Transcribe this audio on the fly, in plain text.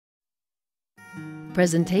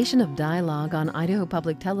Presentation of dialogue on Idaho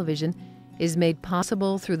Public Television is made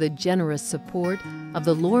possible through the generous support of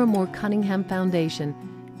the Laura Moore Cunningham Foundation,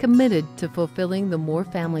 committed to fulfilling the Moore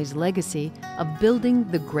family's legacy of building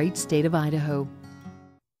the great state of Idaho.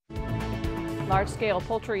 Large-scale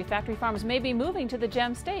poultry factory farms may be moving to the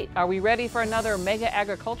Gem State. Are we ready for another mega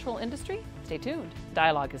agricultural industry? Stay tuned.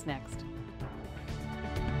 Dialogue is next.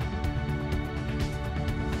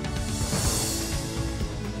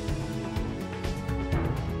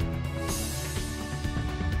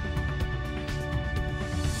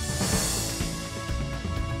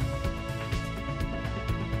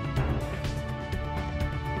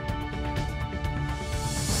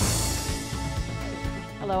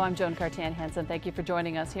 Hello, I'm Joan Cartan-Hansen. Thank you for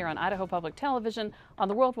joining us here on Idaho Public Television, on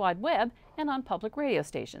the World Wide Web, and on public radio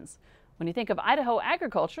stations. When you think of Idaho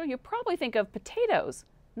agriculture, you probably think of potatoes,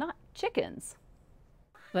 not chickens.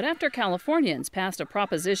 But after Californians passed a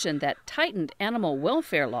proposition that tightened animal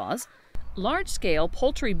welfare laws, large-scale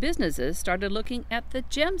poultry businesses started looking at the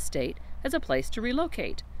Gem State as a place to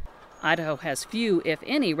relocate. Idaho has few, if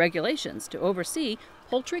any, regulations to oversee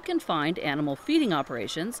poultry-confined animal feeding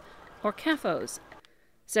operations, or CAFOs.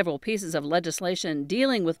 Several pieces of legislation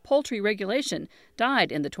dealing with poultry regulation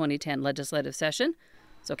died in the 2010 legislative session,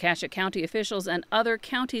 so Cassia County officials and other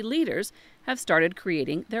county leaders have started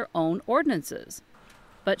creating their own ordinances.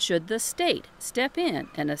 But should the state step in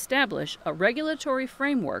and establish a regulatory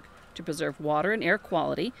framework to preserve water and air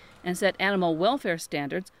quality and set animal welfare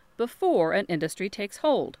standards before an industry takes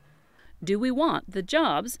hold? Do we want the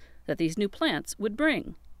jobs that these new plants would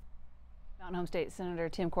bring? Mountain Home State Senator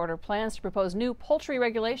Tim Corder plans to propose new poultry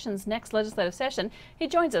regulations next legislative session. He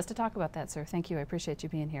joins us to talk about that, sir. Thank you. I appreciate you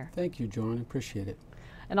being here. Thank you, Joan. I appreciate it.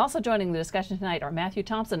 And also joining the discussion tonight are Matthew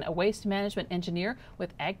Thompson, a waste management engineer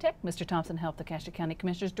with AgTech. Mr. Thompson helped the Cassia County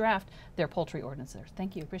Commissioners draft their poultry ordinances.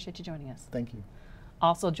 Thank you. Appreciate you joining us. Thank you.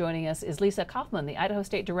 Also joining us is Lisa Kaufman, the Idaho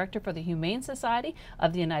State Director for the Humane Society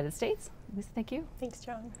of the United States. Lisa, thank you. Thanks,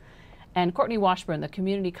 Joan. And Courtney Washburn, the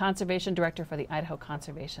Community Conservation Director for the Idaho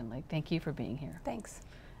Conservation League. Thank you for being here. Thanks.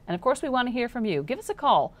 And of course, we want to hear from you. Give us a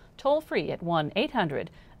call, toll free at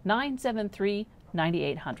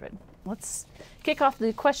 1-800-973-9800. Let's kick off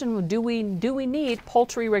the question: Do we need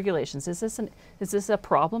poultry regulations? Is this a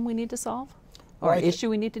problem we need to solve, or an issue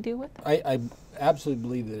we need to deal with? I absolutely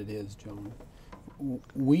believe that it is, Joan.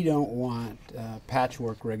 We don't want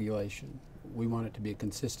patchwork regulation. We want it to be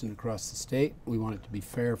consistent across the state. We want it to be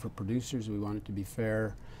fair for producers. We want it to be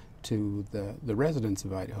fair to the residents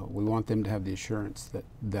of Idaho. We want them to have the assurance that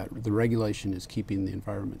the regulation is keeping the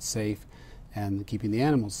environment safe and keeping the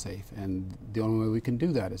animals safe. And the only way we can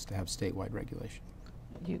do that is to have statewide regulation.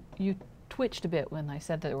 You twitched a bit when I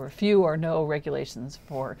said that there were few or no regulations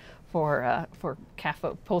for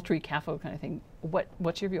CAFO, poultry CAFO kind of thing.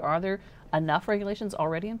 What's your view? Are there enough regulations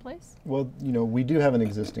already in place? Well, you know, we do have an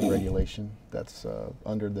existing regulation that's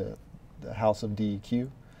under the House of DEQ,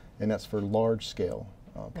 and that's for large-scale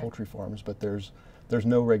poultry farms. But there's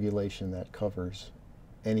no regulation that covers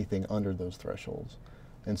anything under those thresholds.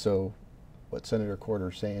 And so, what Senator Corder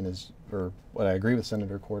is saying is, or what I agree with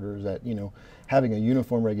Senator Corder, is that having a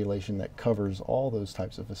uniform regulation that covers all those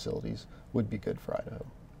types of facilities would be good for Idaho.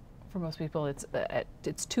 For most people, it's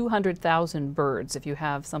 200,000 birds. If you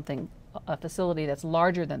have a facility that's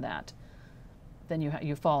larger than that, then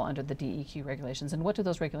you fall under the DEQ regulations. And what do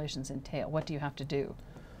those regulations entail? What do you have to do?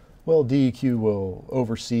 Well, DEQ will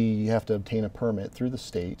oversee. You have to obtain a permit through the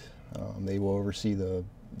state. They will oversee the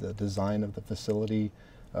design of the facility,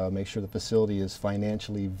 make sure the facility is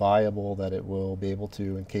financially viable, that it will be able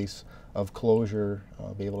to, in case of closure,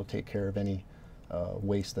 be able to take care of any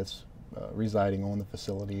waste that's residing on the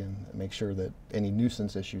facility, and make sure that any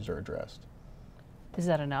nuisance issues are addressed. Is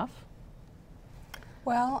that enough?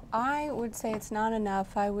 Well, I would say it's not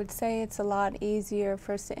enough. I would say it's a lot easier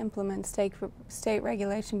for us to implement state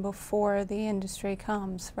regulation before the industry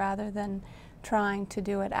comes, rather than trying to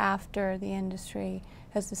do it after the industry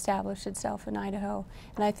has established itself in Idaho.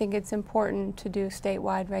 And I think it's important to do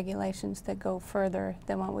statewide regulations that go further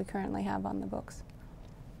than what we currently have on the books.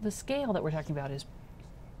 The scale that we're talking about is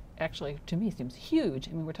actually, to me, seems huge.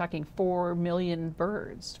 I mean, we're talking 4 million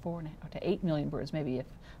birds, 4 to 8 million birds, maybe, if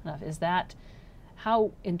enough. Is that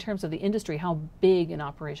how, in terms of the industry, how big an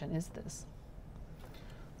operation is this?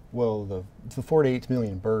 Well, the 4 to 8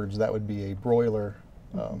 million birds, that would be a broiler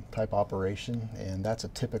type operation, and that's a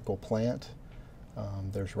typical plant.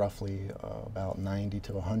 There's roughly about 90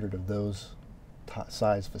 to 100 of those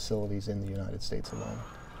size facilities in the United States alone.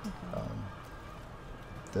 Okay.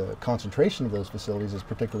 The concentration of those facilities is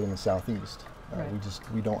particularly in the southeast. Right.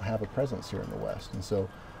 We don't have a presence here in the west, and so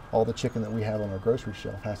all the chicken that we have on our grocery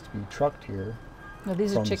shelf has to be trucked here Now,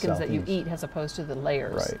 these are from the chickens that you southeast. eat as opposed to the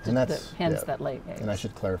layers, Right, the and that's hens yeah. that lay eggs. And I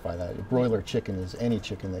should clarify that a broiler chicken is any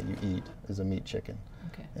chicken that you eat is a meat chicken,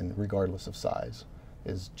 Okay. and regardless of size,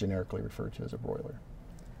 is generically referred to as a broiler.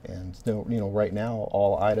 And you know, right now,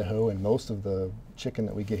 all Idaho and most of the chicken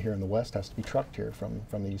that we get here in the West has to be trucked here from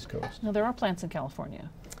the East Coast. Now, there are plants in California.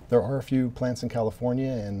 There are a few plants in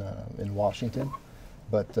California and in Washington,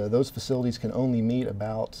 but those facilities can only meet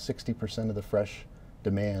about 60% of the fresh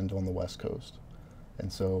demand on the West Coast.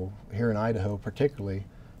 And so here in Idaho particularly,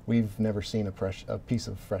 we've never seen a piece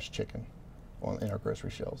of fresh chicken in our grocery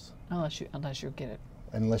shelves. Unless you get it.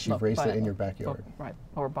 Unless you've raised it in your backyard. Right,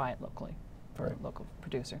 or buy it locally for Right. a local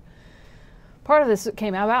producer. Part of this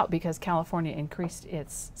came about because California increased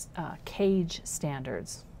its cage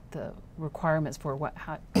standards, the requirements for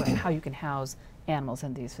how you can house animals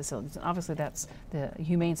in these facilities. And obviously that's the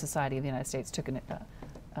Humane Society of the United States took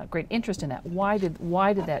a great interest in that. Why did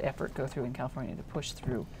that effort go through in California to push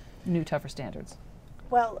through new, tougher standards?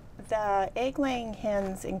 Well, the egg-laying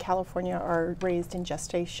hens in California are raised in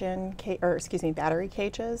battery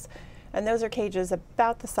cages, and those are cages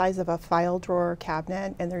about the size of a file drawer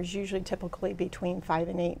cabinet, and there's usually typically between 5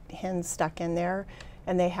 and 8 hens stuck in there,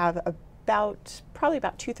 and they have probably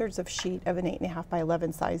about 2/3 of a sheet of an 8.5 by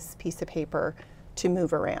 11 size piece of paper to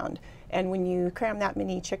move around. And when you cram that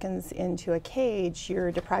many chickens into a cage,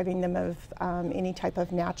 you're depriving them of any type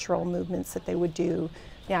of natural movements that they would do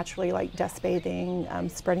naturally, like dust bathing,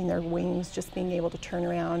 spreading their wings, just being able to turn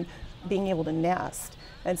around, being able to nest.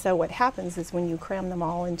 And so what happens is when you cram them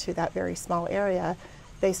all into that very small area,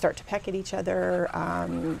 they start to peck at each other,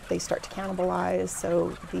 they start to cannibalize,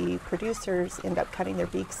 so the producers end up cutting their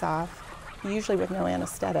beaks off, usually with no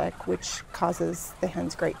anesthetic, which causes the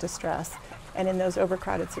hens great distress. And in those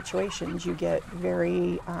overcrowded situations, you get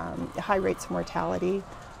very high rates of mortality.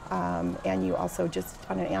 And you also just,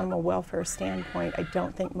 on an animal welfare standpoint, I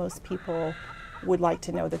don't think most people would like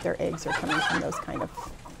to know that their eggs are coming from those kind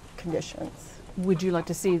of conditions. Would you like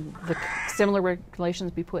to see the similar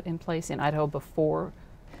regulations be put in place in Idaho before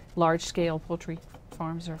large-scale poultry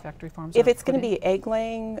farms or factory farms? If it's going to be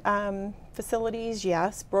egg-laying facilities,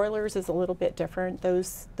 yes. Broilers is a little bit different.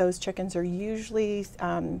 Those chickens are usually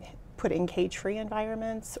put in cage-free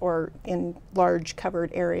environments or in large covered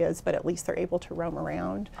areas, but at least they're able to roam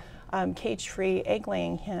around. Cage-free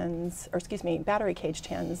egg-laying hens, battery caged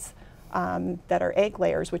hens that are egg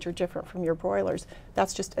layers, which are different from your broilers,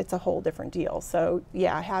 it's a whole different deal. So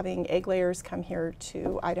yeah, having egg layers come here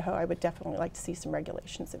to Idaho, I would definitely like to see some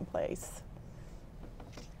regulations in place.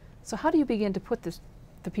 So how do you begin to put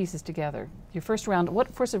the pieces together? What first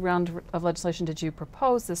round of legislation did you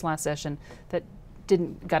propose this last session that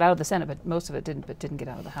got out of the Senate, but most of it didn't get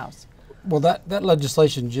out of the House? Well, that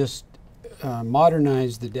legislation just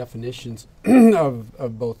modernized the definitions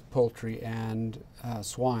of both poultry and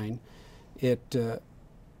swine. It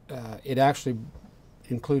actually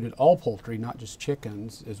included all poultry, not just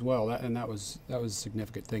chickens as well, and that was a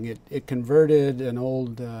significant thing. It converted an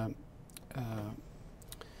old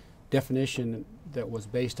definition that was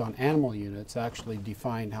based on animal units, actually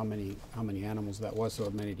defined how many animals that was, so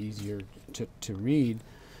it made it easier to read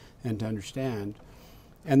and to understand.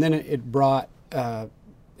 And then it brought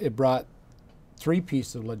 3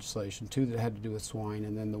 pieces of legislation, 2 that had to do with swine,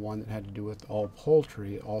 and then the one that had to do with all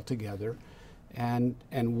poultry all together, and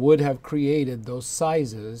would have created those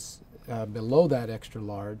sizes below that extra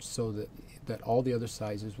large, so that all the other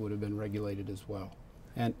sizes would have been regulated as well.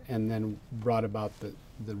 And then brought about the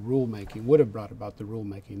rulemaking, would have brought about the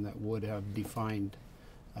rulemaking that would have defined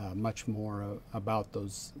much more about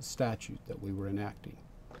those statutes that we were enacting.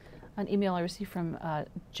 An email I received from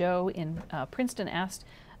Joe in Princeton asked,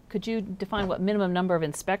 could you define what minimum number of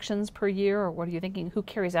inspections per year, or what are you thinking? Who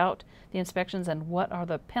carries out the inspections, and what are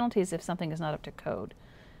the penalties if something is not up to code?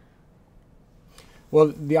 Well,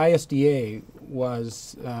 the ISDA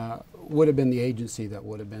would have been the agency that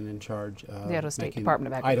would have been in charge of the Idaho State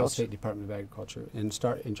Department of Agriculture. Idaho State Department of Agriculture, and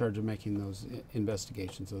in charge of making those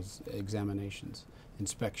investigations, those examinations,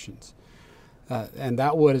 inspections. And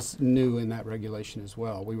that was new in that regulation as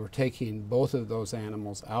well. We were taking both of those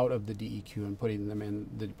animals out of the DEQ and putting them in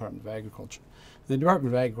the Department of Agriculture. The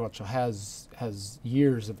Department of Agriculture has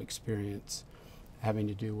years of experience having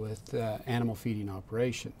to do with animal feeding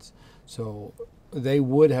operations. So they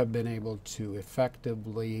would have been able to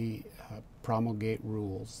effectively promulgate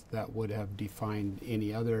rules that would have defined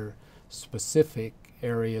any other specific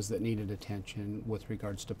areas that needed attention with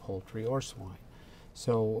regards to poultry or swine.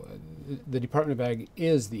 So the Department of Ag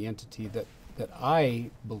is the entity that I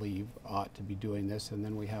believe ought to be doing this, and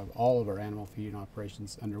then we have all of our animal feeding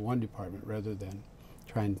operations under one department rather than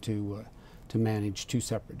trying to to manage two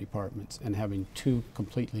separate departments and having two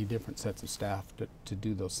completely different sets of staff to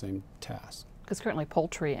do those same tasks. Because currently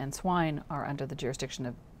poultry and swine are under the jurisdiction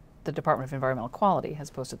of the Department of Environmental Quality as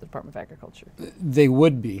opposed to the Department of Agriculture. They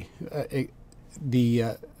would be.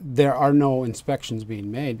 There are no inspections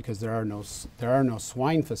being made because there are no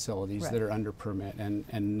swine facilities Right. that are under permit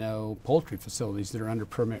and no poultry facilities that are under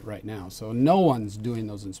permit right now. So no one's doing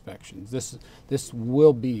those inspections. This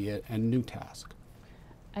will be a new task.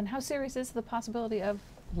 And how serious is the possibility of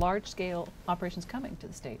large-scale operations coming to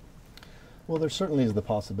the state? Well, there certainly is the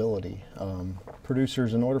possibility.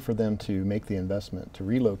 Producers, in order for them to make the investment to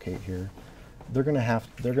relocate here, they're going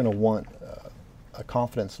to want a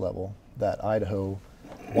confidence level that Idaho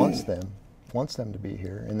wants them to be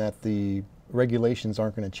here, and that the regulations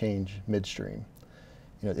aren't going to change midstream.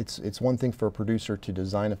 You know, it's one thing for a producer to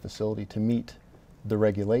design a facility to meet the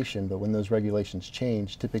regulation, but when those regulations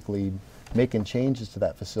change, typically making changes to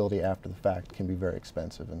that facility after the fact can be very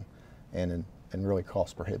expensive and really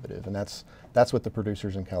cost prohibitive, and that's what the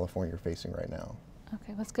producers in California are facing right now.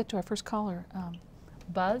 Okay, let's get to our first caller.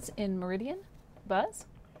 Buzz in Meridian. Buzz?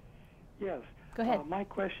 Yes. Go ahead. My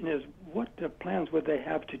question is, what plans would they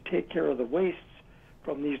have to take care of the wastes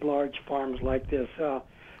from these large farms like this?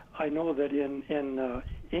 I know that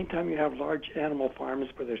anytime you have large animal farms,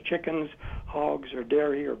 whether it's chickens, hogs, or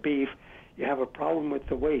dairy, or beef, you have a problem with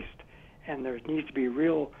the waste, and there needs to be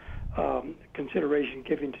real consideration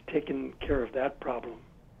given to taking care of that problem.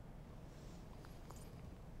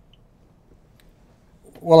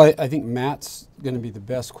 Well, I think Matt's going to be the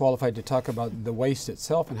best qualified to talk about the waste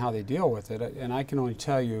itself and how they deal with it. And I can only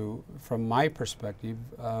tell you from my perspective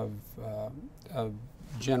of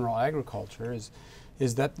general agriculture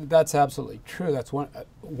is that that's absolutely true. That's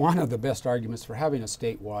one of the best arguments for having a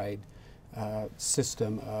statewide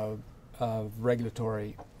system of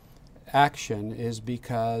regulatory action, is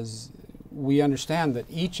because we understand that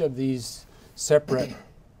each of these separate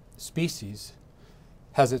species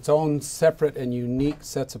has its own separate and unique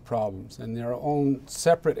sets of problems, and their own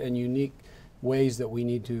separate and unique ways that we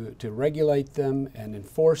need to regulate them and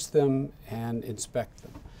enforce them and inspect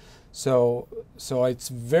them. So it's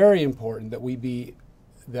very important that we be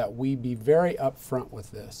very upfront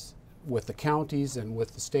with this, with the counties and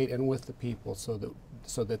with the state and with the people, so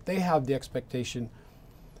that they have the expectation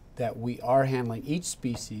that we are handling each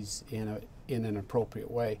species in an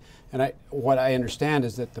appropriate way. And what I understand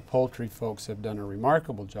is that the poultry folks have done a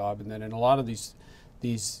remarkable job, and that in a lot of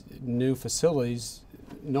these new facilities,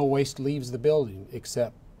 no waste leaves the building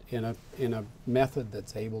except in a method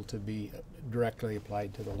that's able to be directly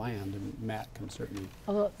applied to the land, and Matt can certainly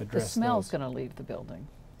Although address the smell's those. going to leave the building.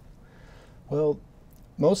 Well,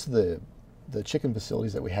 most of the chicken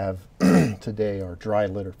facilities that we have today are dry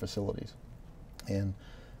litter facilities, and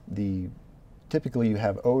typically you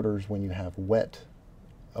have odors when you have a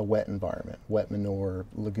wet environment, wet manure,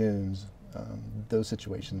 lagoons. Those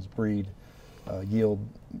situations yield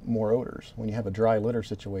more odors. When you have a dry litter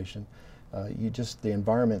situation, the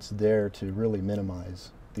environment's there to really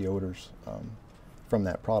minimize the odors from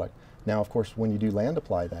that product. Now, of course, when you do land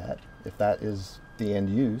apply that, if that is the end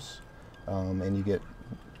use, and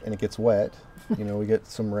it gets wet, we get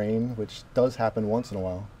some rain, which does happen once in a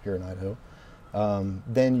while here in Idaho.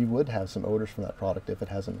 Then you would have some odors from that product if it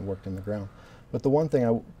hasn't worked in the ground. But the one thing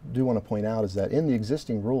I do want to point out is that in the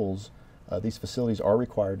existing rules, these facilities are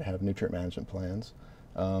required to have nutrient management plans.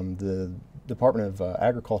 The Department of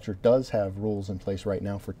Agriculture does have rules in place right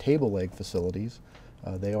now for table egg facilities.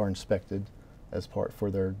 They are inspected as part for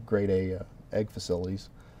their grade A egg facilities.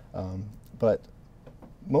 But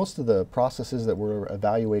most of the processes that we're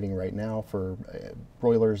evaluating right now for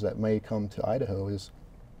broilers that may come to Idaho is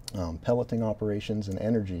pelleting operations and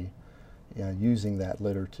energy, using that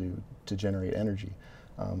litter to generate energy.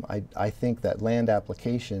 I think that land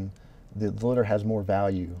application, the litter has more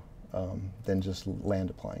value than just land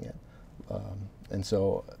applying it. And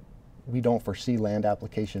so we don't foresee land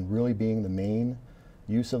application really being the main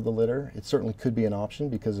use of the litter. It certainly could be an option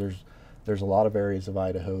because there's a lot of areas of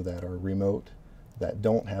Idaho that are remote that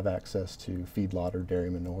don't have access to feedlot or dairy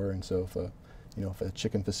manure, and so if a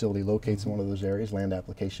chicken facility locates in one of those areas, land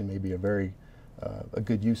application may be a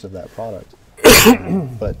good use of that product.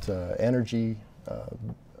 But energy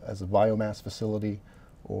as a biomass facility,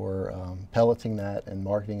 or pelleting that and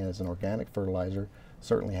marketing it as an organic fertilizer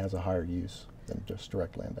certainly has a higher use than just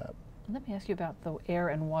direct land app. Let me ask you about the air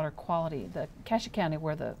and water quality. The Cassia County,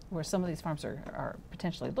 where some of these farms are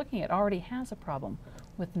potentially looking at, already has a problem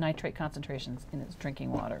with nitrate concentrations in its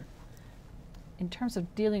drinking water. In terms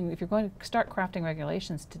of dealing, if you're going to start crafting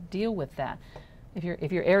regulations to deal with that, If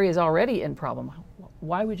your area is already in problem,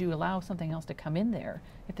 why would you allow something else to come in there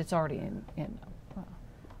if it's already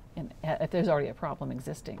if there's already a problem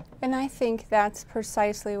existing? And I think that's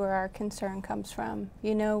precisely where our concern comes from.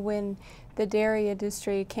 You know, when the dairy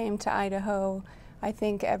industry came to Idaho, I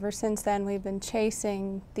think ever since then we've been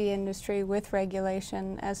chasing the industry with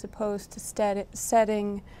regulation as opposed to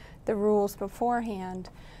setting the rules beforehand.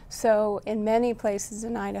 So in many places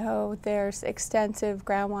in Idaho, there's extensive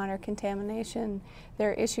groundwater contamination.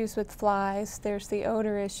 There are issues with flies. There's the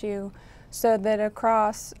odor issue. So that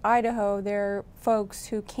across Idaho, there are folks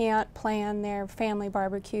who can't plan their family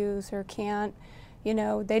barbecues or can't, you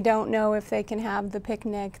know, they don't know if they can have the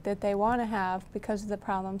picnic that they want to have because of the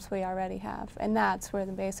problems we already have. And that's where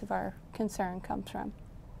the base of our concern comes from.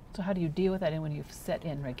 So how do you deal with that when you've set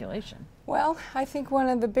in regulation? Well, I think one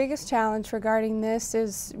of the biggest challenges regarding this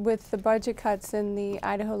is with the budget cuts in the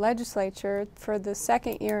Idaho legislature. For the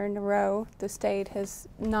second year in a row, the state has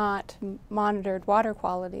not monitored water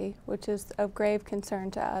quality, which is of grave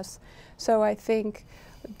concern to us. So I think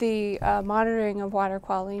the monitoring of water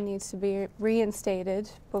quality needs to be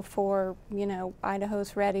reinstated before, you know,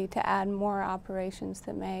 Idaho's ready to add more operations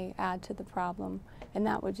that may add to the problem. And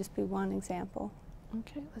that would just be one example.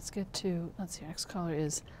 Okay, let's get to, let's see, our next caller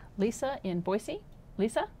is Lisa in Boise.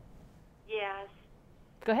 Lisa? Yes.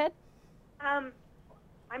 Go ahead. I'm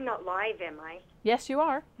not live, am I? Yes, you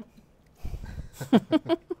are.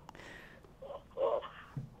 I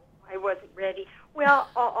wasn't ready. Well,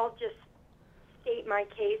 I'll just state my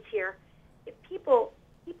case here. If people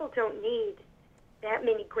don't need that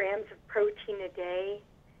many grams of protein a day,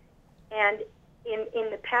 and in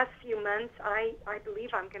the past few months, I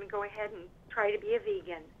believe I'm going to go ahead and try to be a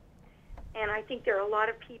vegan. And I think there are a lot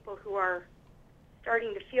of people who are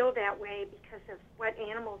starting to feel that way because of what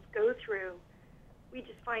animals go through. We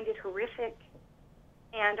just find it horrific,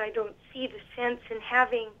 and I don't see the sense in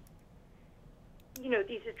having, you know,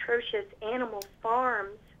 these atrocious animal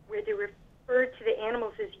farms where they refer to the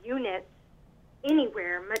animals as units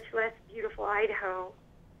anywhere, much less beautiful Idaho.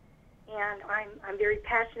 And I'm very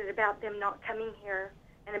passionate about them not coming here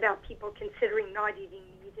and about people considering not eating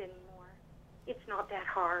meat anymore. It's not that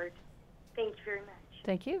hard. Thank you very much.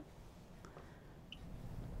 Thank you.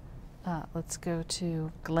 Let's go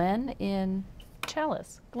to Glenn in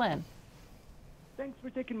Chalice. Glenn. Thanks for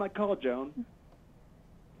taking my call, Joan.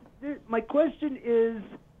 My question is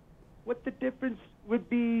what the difference would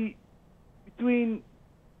be between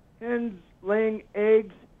hens laying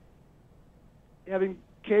eggs, having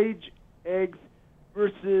cage eggs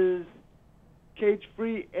versus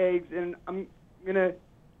cage-free eggs. And I'm going to,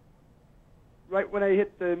 right when I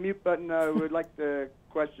hit the mute button, I would like the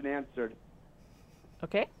question answered.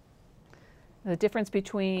 Okay. The difference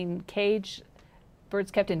between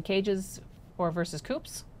birds kept in cages or versus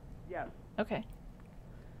coops? Yes. Okay.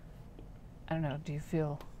 I don't know, do you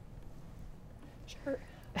feel? Sure.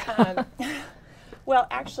 Well,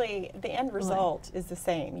 actually, the end result is the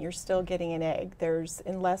same. You're still getting an egg.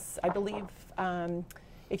 Unless, I believe,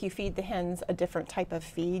 if you feed the hens a different type of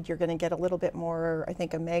feed, you're going to get a little bit more, I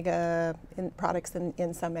think, omega products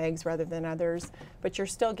in some eggs rather than others. But you're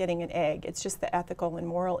still getting an egg. It's just the ethical and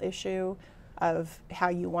moral issue of how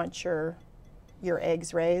you want your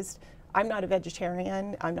eggs raised. I'm not a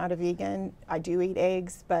vegetarian. I'm not a vegan. I do eat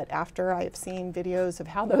eggs, but after I've seen videos of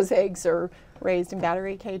how those eggs are raised in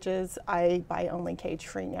battery cages, I buy only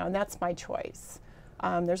cage-free now, and that's my choice.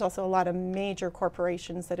 There's also a lot of major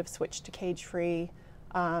corporations that have switched to cage-free,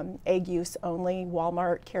 egg use only.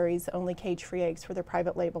 Walmart carries only cage-free eggs for their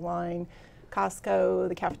private label line. Costco,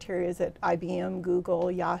 the cafeterias at IBM,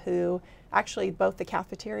 Google, Yahoo. Actually, both the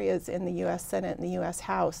cafeterias in the U.S. Senate and the U.S.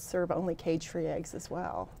 House serve only cage-free eggs as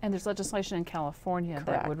well. And there's legislation in California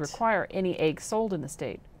Correct. that would require any eggs sold in the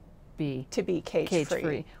state to be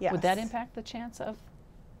cage-free. Yes. Would that impact the chance of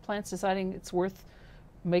plants deciding it's worth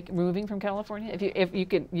moving from California? If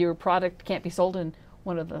your product can't be sold in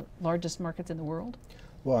one of the largest markets in the world?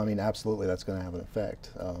 Well, I mean, absolutely, that's going to have an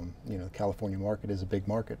effect. You know, the California market is a big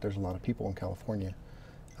market. There's a lot of people in California,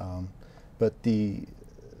 but to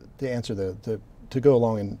go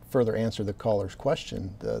along and further answer the caller's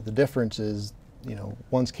question, the difference is, you know,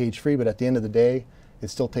 one's cage-free, but at the end of the day, it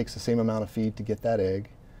still takes the same amount of feed to get that egg,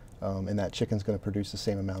 and that chicken's going to produce the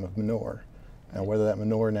same amount of manure. Now, whether that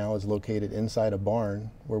manure now is located inside a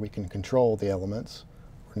barn where we can control the elements,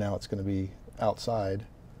 or now it's going to be outside.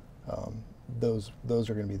 Those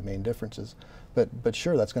are going to be the main differences. But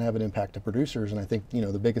sure, that's going to have an impact to producers, and I think, you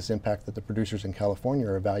know, the biggest impact that the producers in California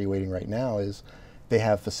are evaluating right now is they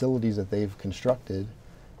have facilities that they've constructed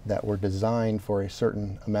that were designed for a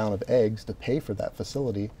certain amount of eggs to pay for that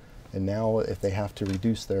facility, and now if they have to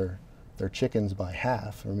reduce their their chickens by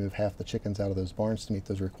half, remove half the chickens out of those barns to meet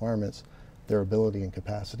those requirements, their ability and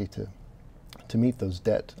capacity to meet those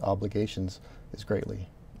debt obligations is greatly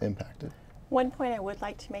impacted. One point I would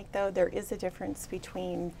like to make, though, there is a difference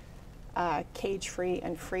between cage-free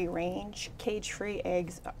and free-range. Cage-free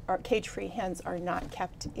hens are not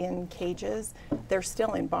kept in cages. They're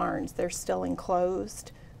still in barns. They're still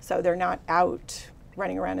enclosed, so they're not out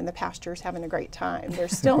running around in the pastures having a great time. They're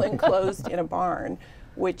still enclosed in a barn,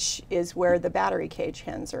 which is where the battery cage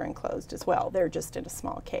hens are enclosed as well. They're just in a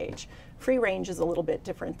small cage. Free-range is a little bit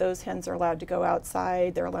different. Those hens are allowed to go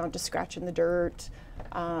outside. They're allowed to scratch in the dirt.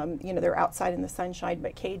 You know, they're outside in the sunshine,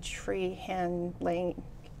 but cage-free hen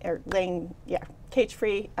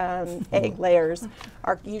cage-free egg layers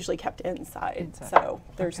are usually kept inside. So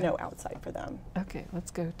there's no outside for them. Okay,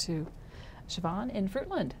 let's go to Siobhan in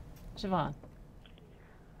Fruitland. Siobhan.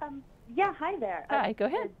 Yeah, hi there. Hi, go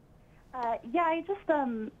ahead. Yeah,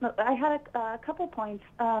 I had a couple points.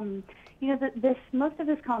 You know, most of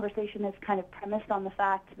this conversation is kind of premised on the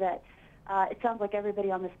fact that it sounds like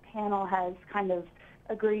everybody on this panel has kind of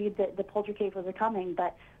agreed that the poultry CAFOs are coming,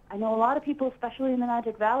 but I know a lot of people, especially in the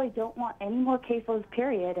Magic Valley, don't want any more CAFOs,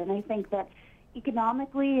 period. And I think that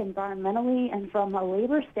economically, environmentally, and from a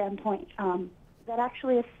labor standpoint, that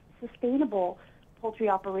actually a sustainable poultry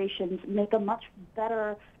operations make a much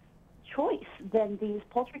better choice than these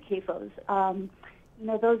poultry CAFOs. You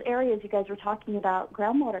know, those areas you guys were talking about,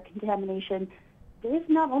 groundwater contamination, they've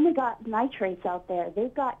not only got nitrates out there,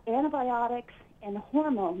 they've got antibiotics and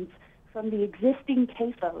hormones from the existing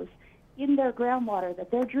CAFOs in their groundwater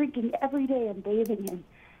that they're drinking every day and bathing in.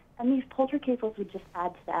 And these poultry CAFOs would just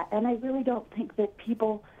add to that. And I really don't think that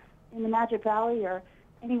people in the Magic Valley or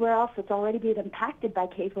anywhere else that's already been impacted by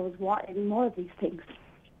CAFOs want any more of these things.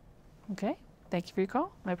 Okay, thank you for your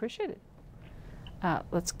call. I appreciate it.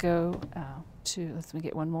 Let's go let me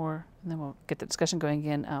get one more, and then we'll get the discussion going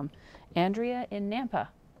again. Andrea in Nampa.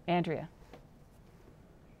 Andrea.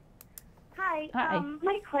 Hi.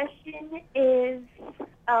 My question is,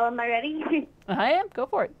 am I ready? I am. Go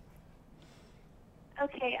for it.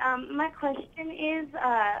 Okay. My question is,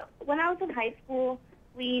 when I was in high school,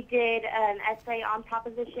 we did an essay on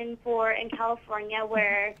Proposition 4 in California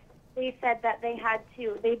where they said that they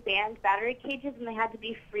banned battery cages and they had to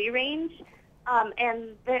be free range.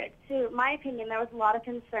 And to my opinion, there was a lot of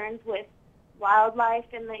concerns with wildlife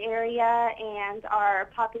in the area and our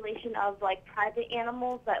population of like private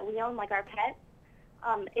animals that we own, like our pets.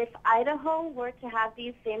 If Idaho were to have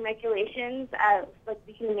these same regulations as like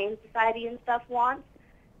the Humane Society and stuff wants,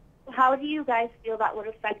 how do you guys feel that would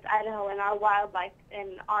affect Idaho and our wildlife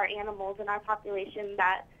and our animals and our population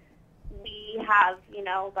that we have, you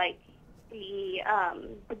know, like the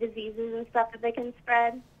diseases and stuff that they can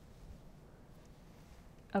spread?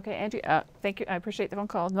 Okay, Andrea, thank you. I appreciate the phone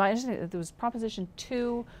call. No, I understand that there was Proposition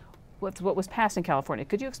 2, what was passed in California.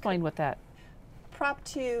 Could you explain what that? Prop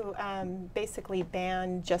 2 basically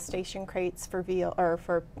banned gestation crates for veal or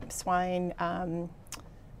for swine,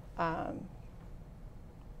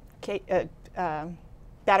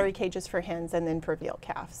 battery cages for hens, and then for veal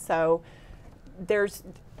calves. So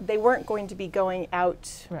they weren't going to be going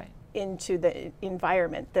out into the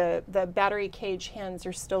environment. The battery cage hens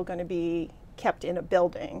are still going to be kept in a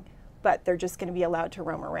building, but they're just going to be allowed to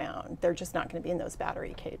roam around. They're just not going to be in those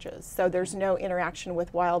battery cages. So there's no interaction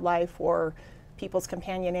with wildlife or people's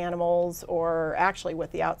companion animals or actually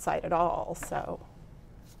with the outside at all. So.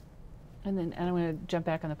 And then I'm going to jump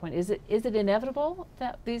back on the point. Is it inevitable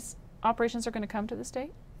that these operations are going to come to the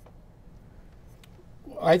state?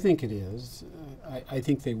 I think it is. I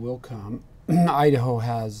think they will come. Idaho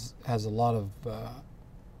has a lot of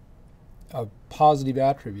positive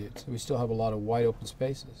attributes. We still have a lot of wide open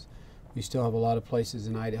spaces. We still have a lot of places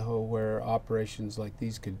in Idaho where operations like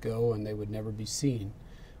these could go and they would never be seen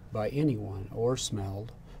by anyone or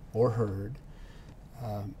smelled or heard.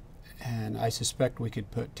 And I suspect we could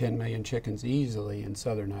put 10 million chickens easily in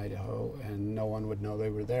southern Idaho and no one would know they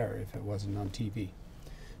were there if it wasn't on TV.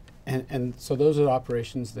 And so those are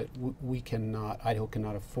operations that Idaho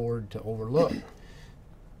cannot afford to overlook.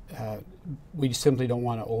 We simply don't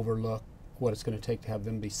want to overlook what it's going to take to have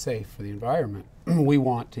them be safe for the environment. We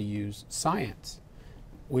want to use science.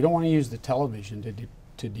 We don't want to use the television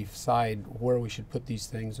to decide where we should put these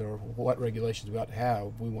things or what regulations we ought to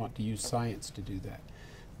have. We want to use science to do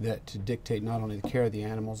that to dictate not only the care of the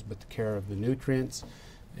animals but the care of the nutrients.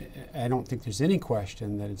 I don't think there's any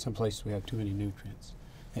question that in some places we have too many nutrients.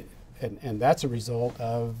 And that's a result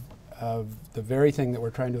of the very thing that we're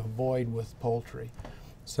trying to avoid with poultry.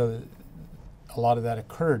 So a lot of that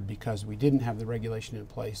occurred because we didn't have the regulation in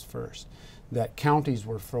place first. That counties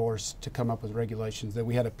were forced to come up with regulations, that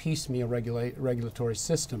we had a piecemeal regulatory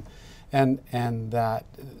system, and that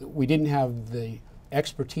we didn't have the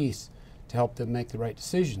expertise to help them make the right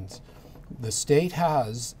decisions. The state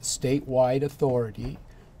has statewide authority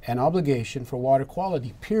and obligation for water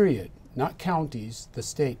quality, period. Not counties, the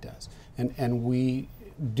state does. And we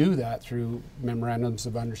do that through memorandums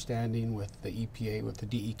of understanding with the EPA, with the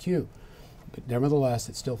DEQ. But nevertheless,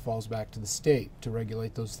 it still falls back to the state to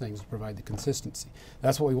regulate those things and provide the consistency.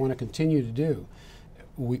 That's what we want to continue to do.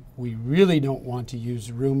 We really don't want to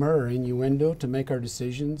use rumor or innuendo to make our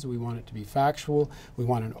decisions. We want it to be factual. We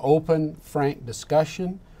want an open, frank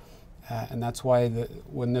discussion. And that's why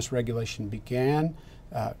when this regulation began,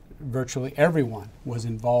 virtually everyone was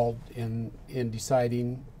involved in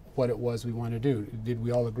deciding what it was we want to do. Did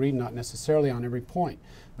we all agree? Not necessarily on every point,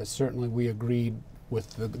 but certainly we agreed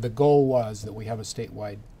with the goal was that we have a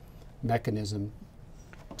statewide mechanism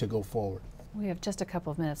to go forward. We have just a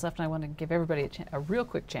couple of minutes left, and I want to give everybody a real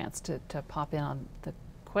quick chance to pop in on the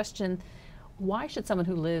question: why should someone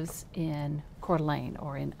who lives in Coeur d'Alene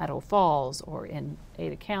or in Idaho Falls or in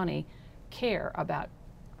Ada County care about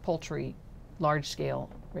poultry large-scale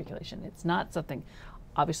regulation? It's not something,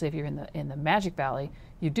 obviously, if you're in the Magic Valley,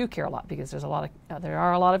 you do care a lot because there's there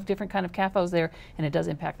are a lot of different kind of CAFOs there, and it does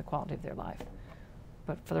impact the quality of their life.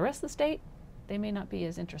 But for the rest of the state, they may not be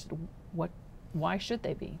as interested. Why should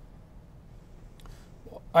they be?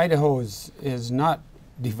 Well, Idaho is not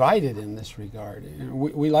divided in this regard.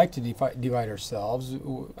 We like to divide ourselves.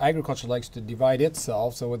 Agriculture likes to divide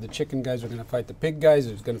itself, so the chicken guys are going to fight the pig guys,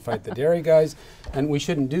 who's going to fight the dairy guys, and we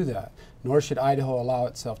shouldn't do that, nor should Idaho allow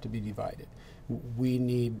itself to be divided. We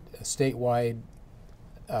need a statewide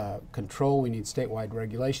control, we need statewide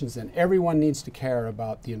regulations, and everyone needs to care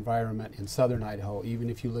about the environment in southern Idaho, even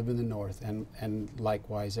if you live in the north, and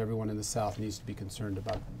likewise everyone in the south needs to be concerned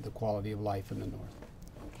about the quality of life in the north.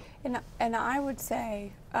 And I would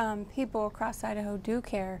say people across Idaho do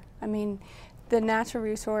care. I mean, the natural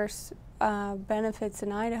resource benefits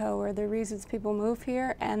in Idaho are the reasons people move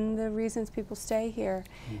here and the reasons people stay here.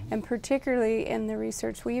 Mm-hmm. And particularly in the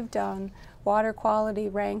research we've done, water quality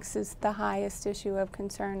ranks as the highest issue of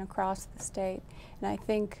concern across the state. And I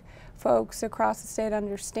think folks across the state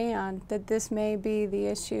understand that this may be the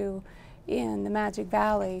issue in the Magic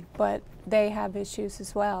Valley, but they have issues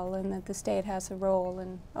as well, and that the state has a role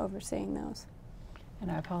in overseeing those. And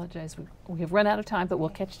I apologize, we have run out of time, but we'll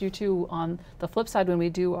catch you two on the flip side when we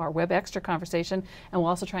do our Web Extra conversation, and we'll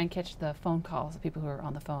also try and catch the phone calls, the people who are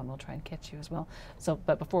on the phone. We'll try and catch you as well. So,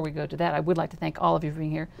 but before we go to that, I would like to thank all of you for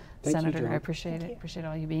being here. Thank Senator, you, John. I appreciate it. Appreciate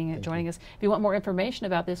all you being Thank joining you. us. If you want more information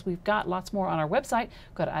about this, we've got lots more on our website.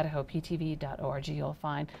 Go to idahoptv.org. You'll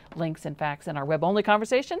find links and facts in our web-only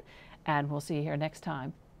conversation, and we'll see you here next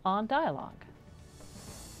time on Dialogue.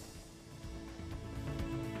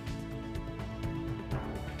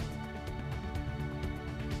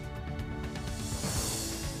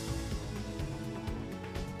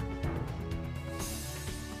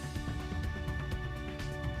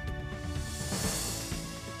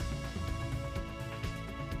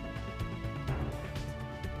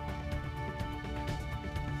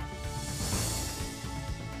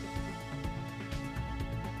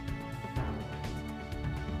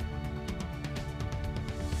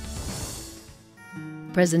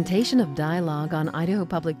 Presentation of Dialogue on Idaho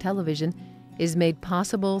Public Television is made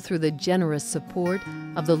possible through the generous support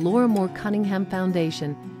of the Laura Moore Cunningham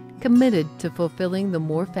Foundation, committed to fulfilling the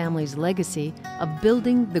Moore family's legacy of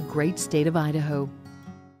building the great state of Idaho.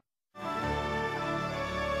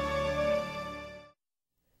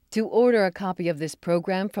 To order a copy of this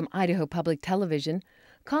program from Idaho Public Television,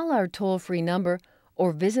 call our toll-free number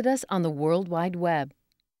or visit us on the World Wide Web.